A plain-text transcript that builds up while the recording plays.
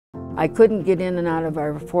I couldn't get in and out of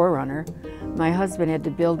our Forerunner. My husband had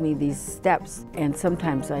to build me these steps, and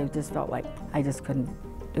sometimes I just felt like I just couldn't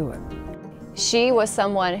do it. She was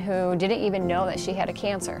someone who didn't even know that she had a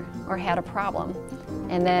cancer or had a problem,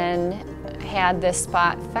 and then had this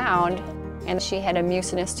spot found, and she had a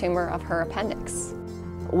mucinous tumor of her appendix.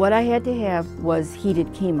 What I had to have was heated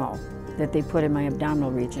chemo that they put in my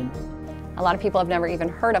abdominal region. A lot of people have never even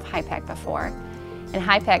heard of HIPEC before, and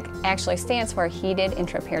HIPEC actually stands for Heated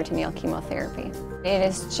Intraperitoneal Chemotherapy. It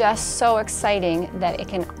is just so exciting that it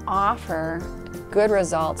can offer good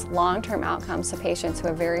results, long-term outcomes to patients who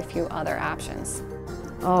have very few other options.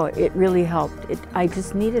 Oh, it really helped. I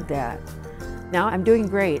just needed that. Now I'm doing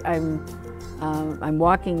great. I'm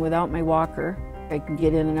walking without my walker. I can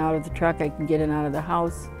get in and out of the truck. I can get in and out of the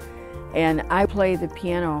house. And I play the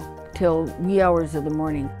piano till wee hours of the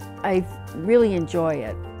morning. I really enjoy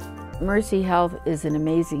it. Mercy Health is an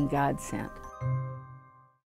amazing godsend.